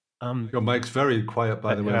problem. Your mic's very quiet,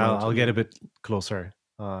 by the way. I'll get a bit closer.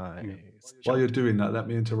 While you're doing that, let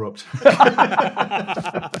me interrupt.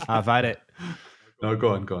 I've had it. No,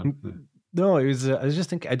 go on. No, it was. I was just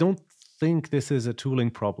thinking. I don't think this is a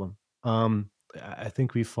tooling problem. I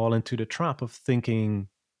think we fall into the trap of thinking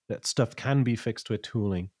that stuff can be fixed with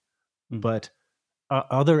tooling, but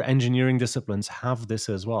other engineering disciplines have this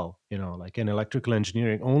as well. Like in electrical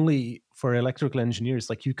engineering, only for electrical engineers,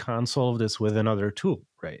 like you can't solve this with another tool,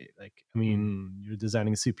 right? Like, I mean, you're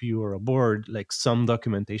designing a CPU or a board, like some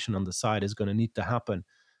documentation on the side is going to need to happen.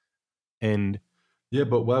 And yeah,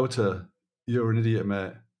 but Wouter, you're an idiot,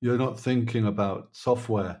 mate. You're not thinking about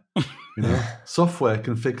software. Software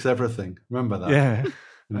can fix everything. Remember that. Yeah.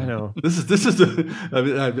 I know. This is the.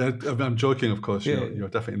 I'm joking, of course. You're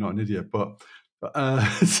definitely not an idiot, but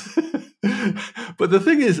the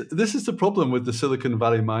thing is, this is the problem with the Silicon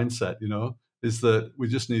Valley mindset. Is that we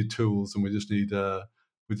just need tools and we just need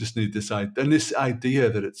this idea, and this idea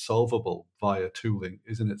that it's solvable via tooling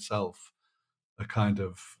is in itself a kind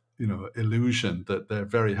of illusion that they're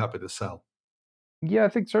very happy to sell. Yeah, I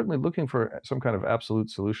think certainly looking for some kind of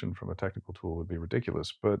absolute solution from a technical tool would be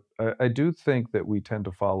ridiculous. But I do think that we tend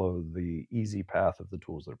to follow the easy path of the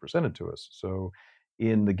tools that are presented to us. So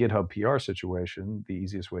in the GitHub PR situation, the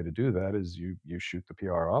easiest way to do that is you shoot the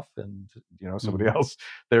PR off and somebody else,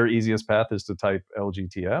 their easiest path is to type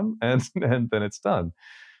LGTM and then it's done.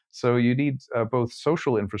 So you need both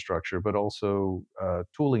social infrastructure, but also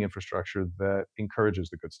tooling infrastructure that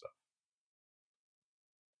encourages the good stuff.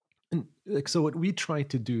 And so what we try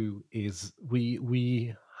to do is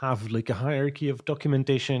we have like a hierarchy of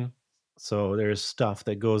documentation. So there's stuff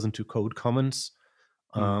that goes into code comments,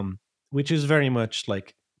 which is very much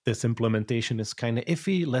like this implementation is kind of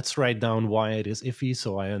iffy. Let's write down why it is iffy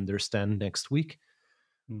so I understand next week.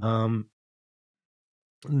 Then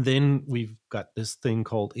we've got this thing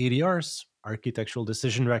called ADRs, architectural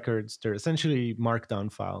decision records. They're essentially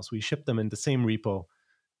markdown files. We ship them in the same repo.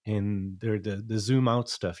 And they're the zoom out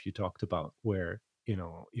stuff you talked about, where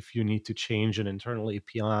if you need to change an internal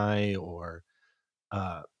API or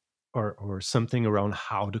something around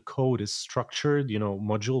how the code is structured,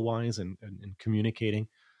 module wise and communicating,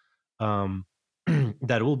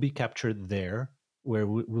 that will be captured there, where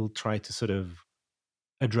we'll try to sort of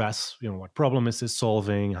address what problem is this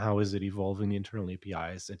solving, how is it evolving the internal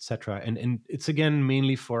APIs, etc. And it's again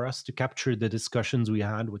mainly for us to capture the discussions we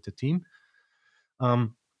had with the team.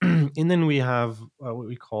 And then we have what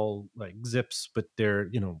we call like zips, but they're,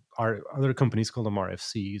 our other companies call them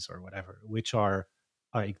RFCs or whatever, which are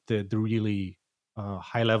like the really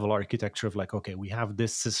high level architecture of like, okay, we have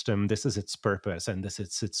this system, this is its purpose, and this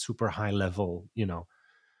is its super high level,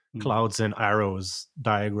 clouds and arrows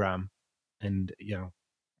diagram, and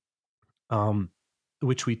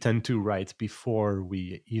which we tend to write before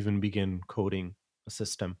we even begin coding a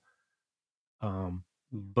system.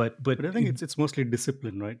 But I think it's mostly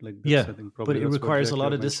discipline, right? Like I think but it requires a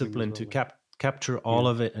lot of discipline to capture all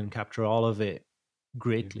of it and capture all of it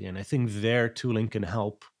greatly. And I think their tooling can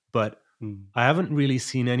help, but I haven't really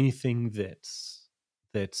seen anything that's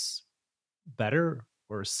better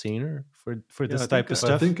or saner for this type of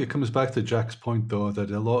stuff. I think it comes back to Jack's point, though,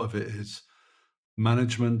 that a lot of it is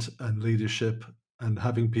management and leadership and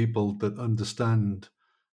having people that understand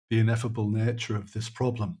the ineffable nature of this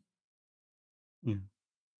problem. Yeah.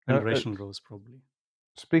 Generational roles, probably.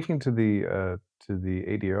 Speaking to the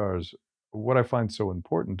ADRs, what I find so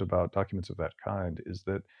important about documents of that kind is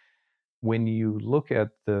that when you look at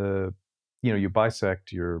you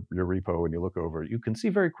bisect your repo and you look over, you can see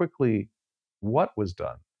very quickly what was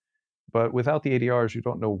done. But without the ADRs, you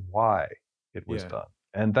don't know why it was done.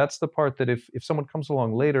 And that's the part that if someone comes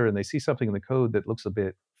along later and they see something in the code that looks a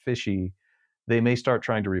bit fishy, they may start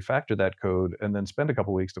trying to refactor that code and then spend a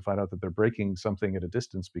couple of weeks to find out that they're breaking something at a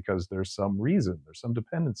distance because there's some reason, there's some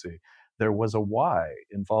dependency, there was a why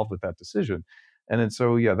involved with that decision. And then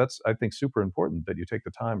so, that's, I think, super important that you take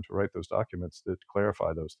the time to write those documents that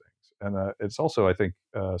clarify those things. And it's also, I think,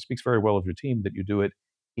 speaks very well of your team that you do it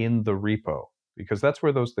in the repo, because that's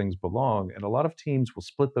where those things belong. And a lot of teams will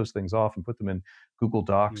split those things off and put them in Google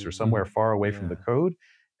Docs or somewhere far away from the code.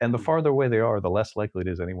 And the farther away they are, the less likely it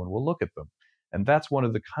is anyone will look at them. And that's one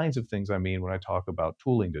of the kinds of things I mean when I talk about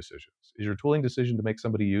tooling decisions. Is your tooling decision to make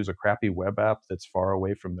somebody use a crappy web app that's far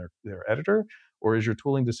away from their editor? Or is your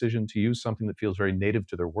tooling decision to use something that feels very native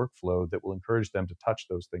to their workflow that will encourage them to touch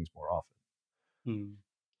those things more often?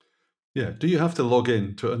 Yeah. Do you have to log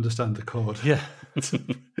in to understand the code? Yeah.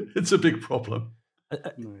 It's a big problem.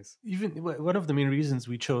 Nice. Even one of the main reasons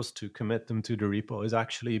we chose to commit them to the repo is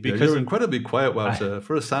actually Yeah, because you're incredibly quiet, Wouter.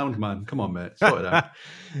 For a sound man. Come on, mate. Sort it out.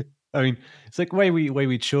 I mean, it's like why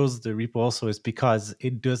we chose the repo also is because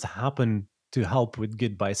it does happen to help with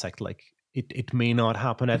Git bisect. Like it may not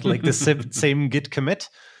happen at like the same Git commit,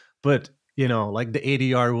 but like the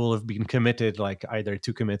ADR will have been committed like either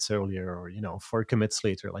 2 commits earlier or 4 commits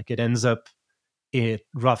later. Like it ends up at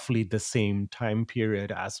roughly the same time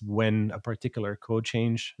period as when a particular code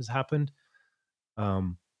change has happened.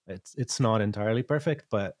 It's not entirely perfect,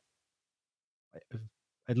 but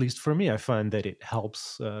at least for me, I find that it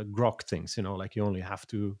helps grok things. Like you only have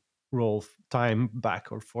to roll time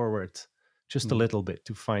back or forward just a little bit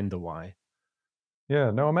to find the why.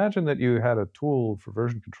 Yeah, now imagine that you had a tool for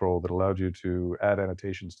version control that allowed you to add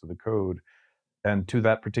annotations to the code and to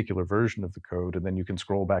that particular version of the code, and then you can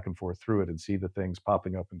scroll back and forth through it and see the things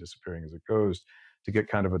popping up and disappearing as it goes to get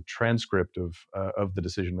kind of a transcript of the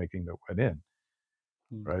decision making that went in.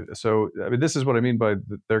 Right. So, I mean, this is what I mean by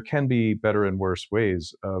there can be better and worse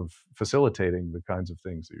ways of facilitating the kinds of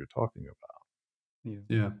things that you're talking about.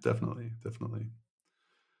 Yeah, definitely.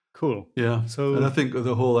 Cool. Yeah. So, and I think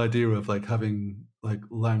the whole idea of like having like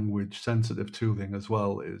language sensitive tooling as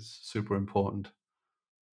well is super important.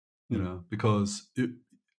 Because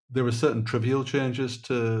there are certain trivial changes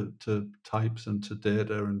to types and to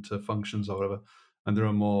data and to functions or whatever, and there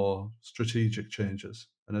are more strategic changes,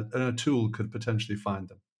 and a tool could potentially find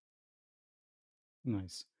them.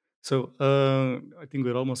 Nice. So I think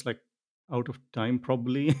we're almost like out of time,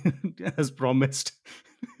 probably, as promised.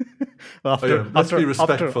 Let's be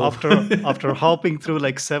respectful. After hopping through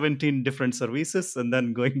like 17 different services and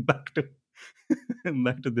then going back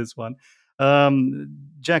to this one,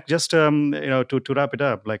 Jack, just to wrap it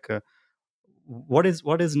up, like what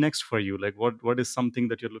is next for you? Like what is something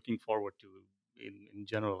that you're looking forward to in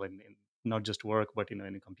general, in not just work, but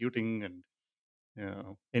in computing and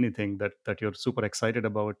anything that you're super excited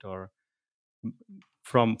about, or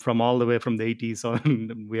from all the way from the 80s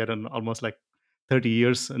on, we are on almost like 30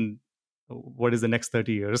 years, and what is the next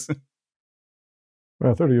 30 years?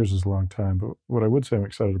 Well, 30 years is a long time, but what I would say I'm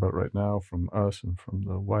excited about right now from us and from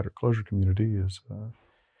the wider Clojure community is,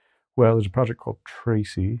 there's a project called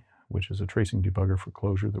Tracey, which is a tracing debugger for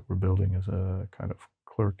Clojure that we're building as a kind of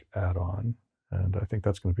Clerk add-on, and I think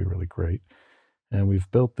that's going to be really great. And we've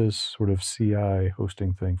built this sort of CI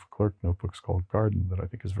hosting thing for Clerk notebooks called Garden that I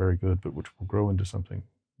think is very good, but which will grow into something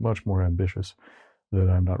much more ambitious that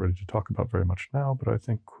I'm not ready to talk about very much now, but I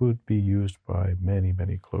think could be used by many,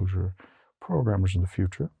 many Clojure programmers in the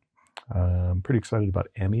future. I'm pretty excited about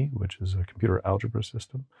Emmy, which is a computer algebra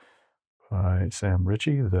system by Sam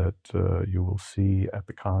Ritchie that you will see at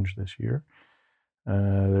the Conj this year.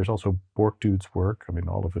 There's also Borkdude's work. I mean,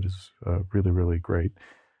 all of it is really, really great.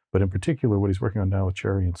 But in particular, what he's working on now with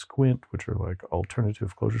Cherry and Squint, which are like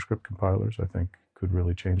alternative ClojureScript compilers, I think could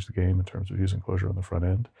really change the game in terms of using Clojure on the front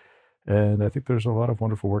end. And I think there's a lot of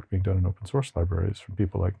wonderful work being done in open source libraries from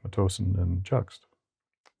people like Matosin and Juxt.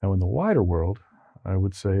 Now, in the wider world, I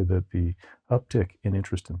would say that the uptick in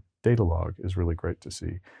interest in Datalog is really great to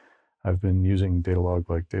see. I've been using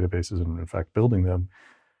Datalog-like databases and, in fact, building them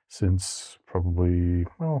since probably,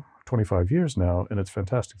 25 years now, and it's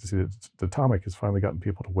fantastic to see that Datomic has finally gotten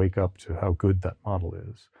people to wake up to how good that model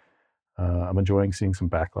is. I'm enjoying seeing some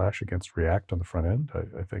backlash against React on the front end.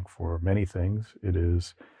 I think for many things, it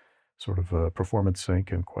is sort of a performance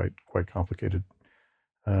sink and quite complicated.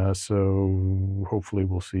 So hopefully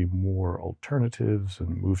we'll see more alternatives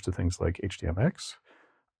and move to things like HDMX.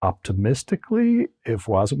 Optimistically, if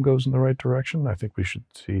WASM goes in the right direction, I think we should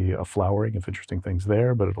see a flowering of interesting things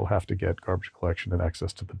there, but it'll have to get garbage collection and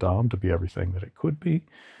access to the DOM to be everything that it could be.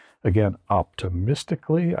 Again,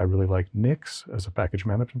 optimistically, I really like Nix as a package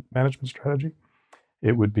management strategy.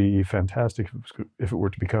 It would be fantastic if it were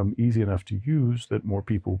to become easy enough to use that more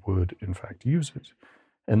people would, in fact, use it.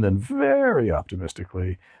 And then very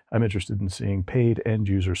optimistically, I'm interested in seeing paid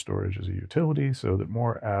end-user storage as a utility so that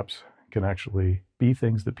more apps can actually be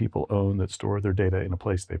things that people own that store their data in a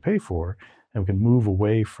place they pay for, and we can move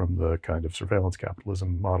away from the kind of surveillance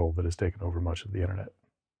capitalism model that has taken over much of the internet.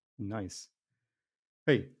 Nice.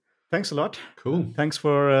 Hey, Thanks a lot. Cool. Thanks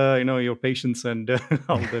for your patience and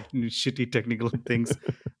all the shitty technical things.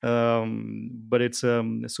 But it's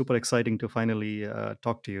super exciting to finally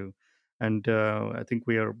talk to you. And I think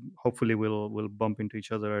hopefully we'll bump into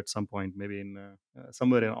each other at some point, maybe in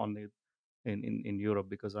somewhere in Europe,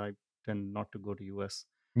 because I tend not to go to US.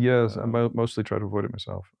 Yes, I mostly try to avoid it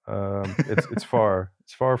myself. It's far.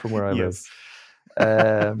 It's far from where I Yes.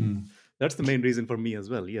 live. That's the main reason for me as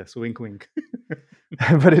well. Yes, wink, wink.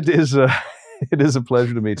 But it is a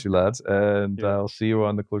pleasure to meet you, lads, and Yeah. I'll see you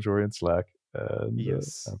on the Clojurian Slack. And,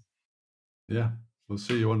 Yes. Yeah. We'll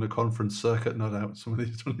see you on the conference circuit, no doubt, one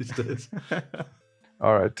of these days.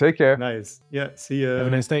 all right, take care. Nice. Yeah. See ya. Have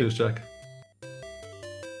a nice day. Cheers, Jack.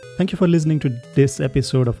 Thank you for listening to this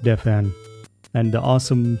episode of DefAn. And the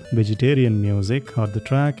awesome vegetarian music or the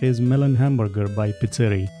track is Melon Hamburger by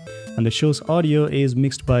Pizzeri. And the show's audio is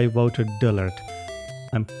mixed by Wouter Dullert.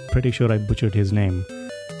 I'm pretty sure I butchered his name.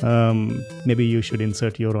 Maybe you should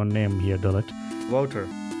insert your own name here, Dullert. Wouter.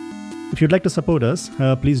 If you'd like to support us,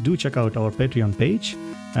 please do check out our Patreon page.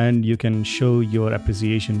 And you can show your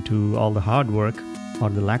appreciation to all the hard work or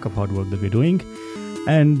the lack of hard work that we're doing.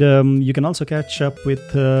 And you can also catch up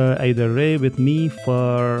with either Ray, with me,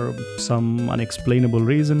 for some unexplainable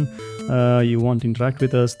reason. You want to interact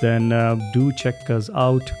with us, then do check us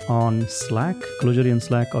out on Slack, Clojurian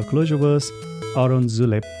Slack or Clojureverse, or on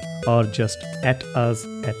Zulip, or just at us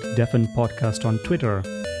at DefAn Podcast on Twitter.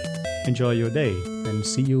 Enjoy your day and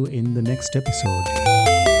see you in the next episode.